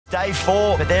Day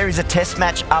 4, but there is a test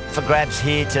match up for grabs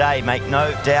here today, make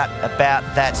no doubt about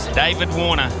that. David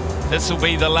Warner, this will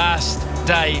be the last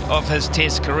day of his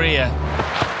test career.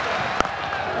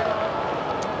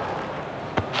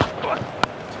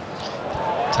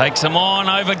 Takes him on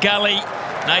over gully.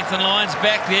 Nathan Lyon's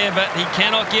back there, but he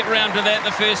cannot get round to that,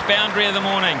 the first boundary of the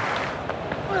morning.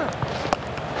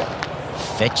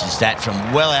 Fetches that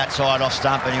from well outside off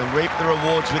stump, and he'll reap the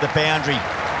rewards with a boundary.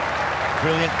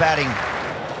 Brilliant batting.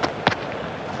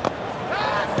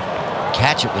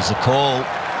 Catch, it was a call,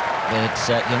 but it's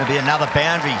going to be another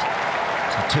boundary.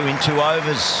 So 2 in 2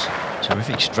 overs.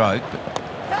 Terrific stroke, but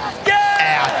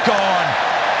out, gone.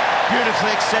 Beautifully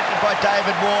accepted by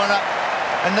David Warner,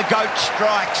 and the GOAT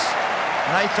strikes.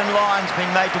 Nathan Lyon's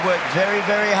been made to work very,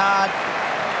 very hard.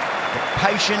 But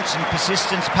patience and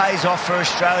persistence pays off for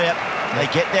Australia. They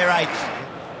get their 8th.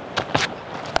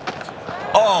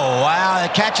 Oh, wow,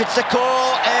 the catch, it's the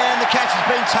call, and the catch has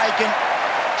been taken.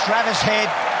 Travis Head,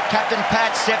 Captain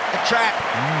Pat set the trap.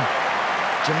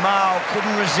 Jamal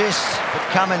couldn't resist, but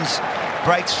Cummins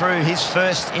breaks through his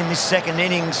first in this second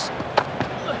innings.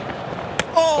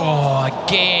 Oh,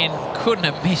 again, couldn't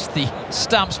have missed the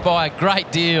stumps by a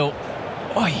great deal.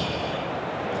 Oi.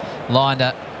 Lined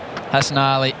up, Hassan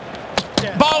Ali.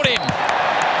 Bowled him!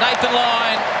 Nathan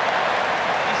Lyon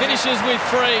finishes with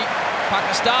 3.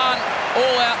 Pakistan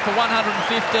all out for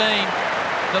 115.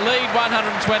 The lead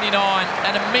 129,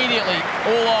 and immediately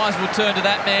all eyes will turn to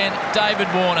that man,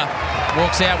 David Warner.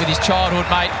 Walks out with his childhood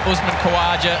mate, Usman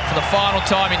Khawaja, for the final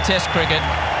time in Test cricket.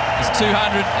 His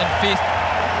 205th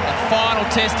and final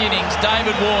Test innings.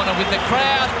 David Warner with the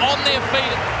crowd on their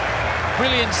feet.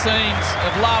 Brilliant scenes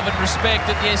of love and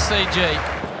respect at the SCG.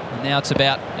 And now it's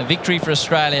about a victory for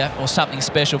Australia or something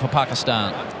special for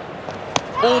Pakistan.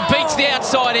 Oh, beats the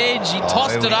outside edge. He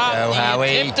tossed it up.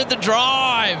 He attempted the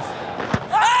drive.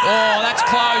 Oh, that's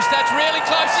close. That's really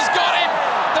close. He's got him.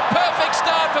 The perfect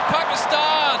start for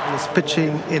Pakistan. He's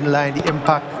pitching in line. The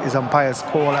impact is umpire's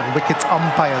call and wickets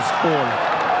umpire's call.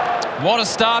 What a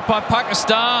start by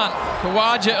Pakistan.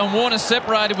 Khawaja and Warner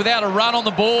separated without a run on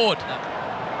the board.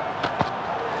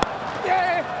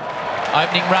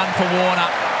 Opening run for Warner.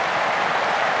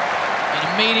 And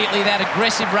immediately that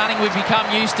aggressive running we've become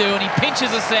used to, and he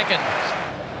pinches a second.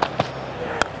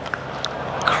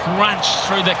 Crunch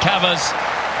through the covers.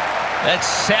 That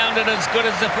sounded as good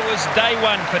as if it was day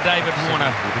 1 for David Warner.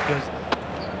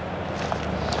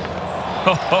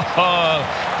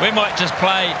 We might just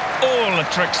play all the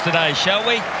tricks today, shall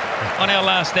we? On our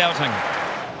last outing.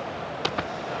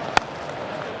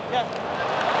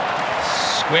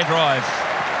 Square drive.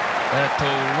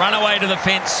 It'll run away to the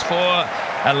fence for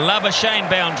a Labuschagne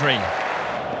boundary.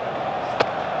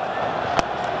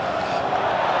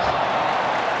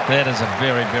 That is a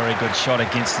very, very good shot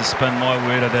against the spin, my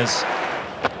word it is.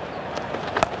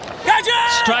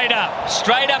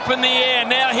 Straight up in the air.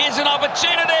 Now here's an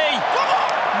opportunity.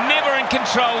 Never in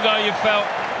control though, you felt,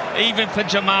 even for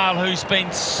Jamal, who's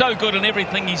been so good in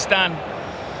everything he's done.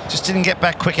 Just didn't get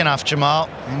back quick enough, Jamal.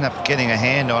 Ended up getting a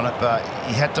hand on it, but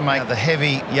he had to make the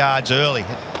heavy yards early.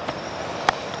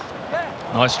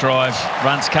 Nice drive.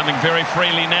 Runs coming very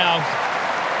freely now.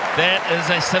 That is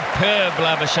a superb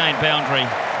Labuschagne boundary.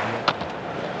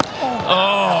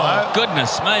 Oh, hello.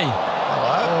 Goodness me.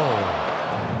 Hello.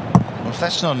 Well, if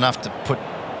that's not enough to put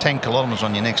 10 kilometres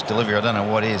on your next delivery, I don't know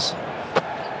what is.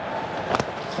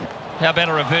 How about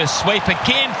a reverse sweep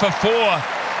again for 4?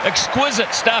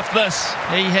 Exquisite stuff, this.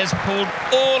 He has pulled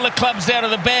all the clubs out of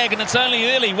the bag, and it's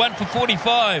only early, 1 for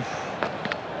 45.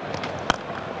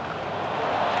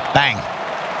 Bang.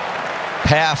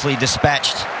 Powerfully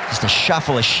dispatched. Just a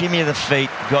shuffle, a shimmy of the feet.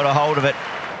 Got a hold of it.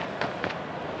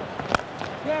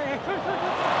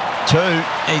 2.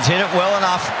 He's hit it well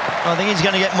enough. I think he's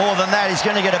going to get more than that. He's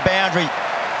going to get a boundary.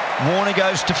 Warner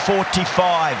goes to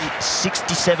 45.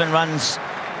 67 runs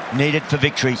needed for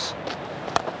victories.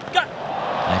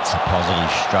 That's a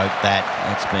positive stroke, that.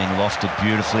 That's been lofted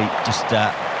beautifully. Just the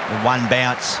 1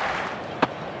 bounce.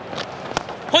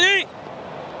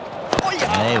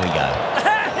 There we go.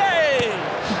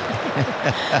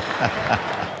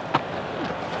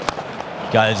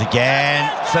 Goes again.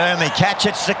 Firmly catch,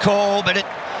 it's the call, but it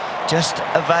just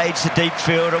evades the deep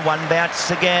fielder. 1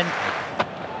 bounce again.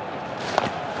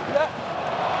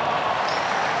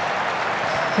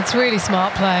 It's really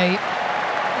smart play.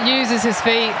 Uses his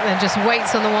feet and just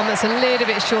waits on the one that's a little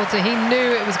bit shorter. He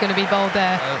knew it was going to be bowled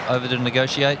there. Over to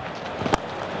negotiate.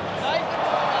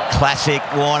 Classic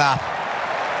Warner.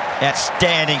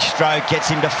 Outstanding stroke, gets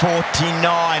him to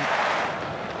 49.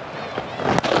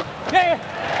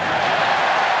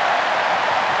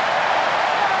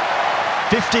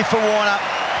 50 for Warner.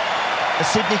 The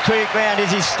Sydney Cricket Ground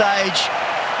is his stage.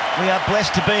 We are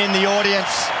blessed to be in the audience.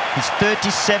 His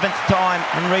 37th time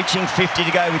and reaching 50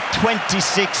 to go with 26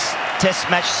 Test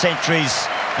match centuries.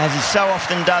 As he so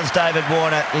often does, David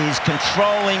Warner, he is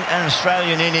controlling an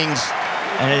Australian innings,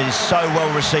 and it is so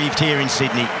well received here in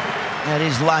Sydney. At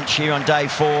his lunch here on day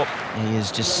 4, he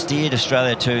has just steered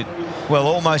Australia to, well,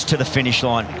 almost to the finish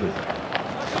line. Good.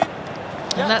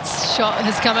 And that shot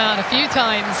has come out a few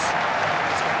times.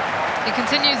 He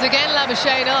continues again,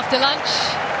 Labuschagne, after lunch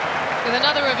with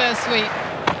another reverse sweep.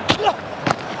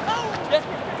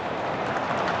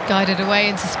 Guided away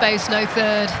into space, no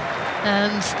third.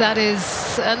 And that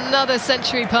is another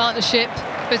century partnership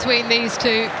between these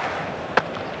two.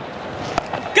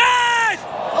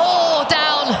 Oh,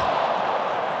 down.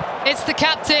 It's the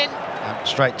captain.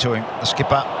 Straight to him, the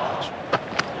skipper.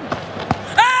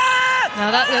 Now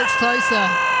that looks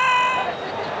closer.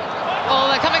 Oh,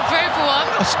 they're coming through for one.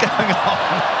 What's going on?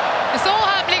 It's all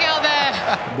happening out there.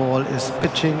 Ball is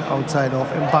pitching outside of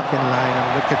impact in line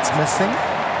and wickets missing.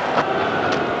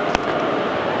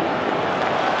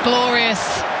 Glorious.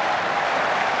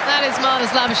 That is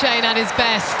Marnus Labuschagne at his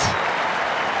best.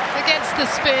 Against the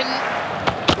spin.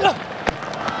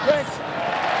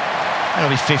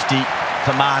 That'll be 50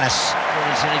 for Marnus.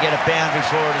 He's going to get a boundary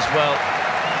for it as well.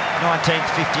 19th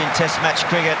 50 in Test match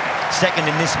cricket. Second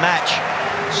in this match.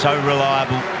 So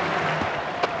reliable.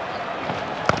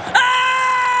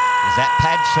 Is that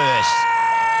pad first?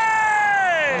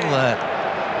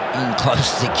 In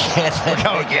close together.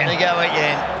 Go again. They go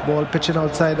again. Ball pitching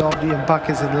outside of the impact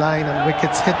is in line and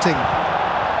wickets hitting.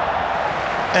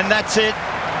 And that's it.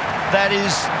 That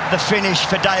is the finish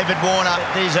for David Warner.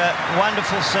 These are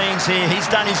wonderful scenes here. He's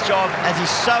done his job, as he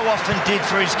so often did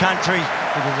for his country.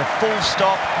 It is a full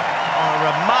stop on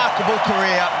a remarkable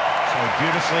career. So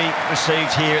beautifully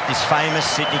received here at this famous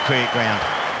Sydney Cricket Ground.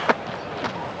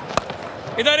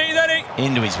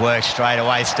 Into his work straight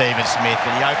away, Stephen Smith,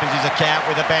 and he opens his account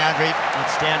with a boundary.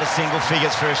 It's down to single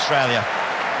figures for Australia.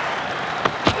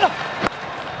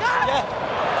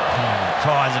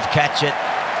 Cries of catch it.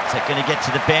 Is it going to get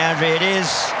to the boundary? It is.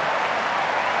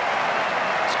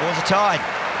 Scores are tied.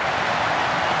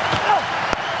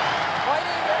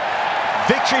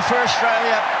 Victory for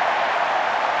Australia.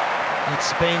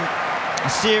 It's been a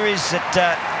series that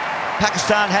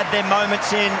Pakistan had their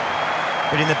moments in,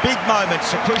 but in the big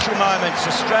moments, the crucial moments,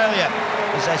 Australia,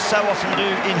 as they so often do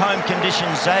in home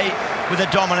conditions, with a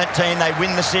dominant team, they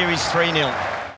win the series 3-0.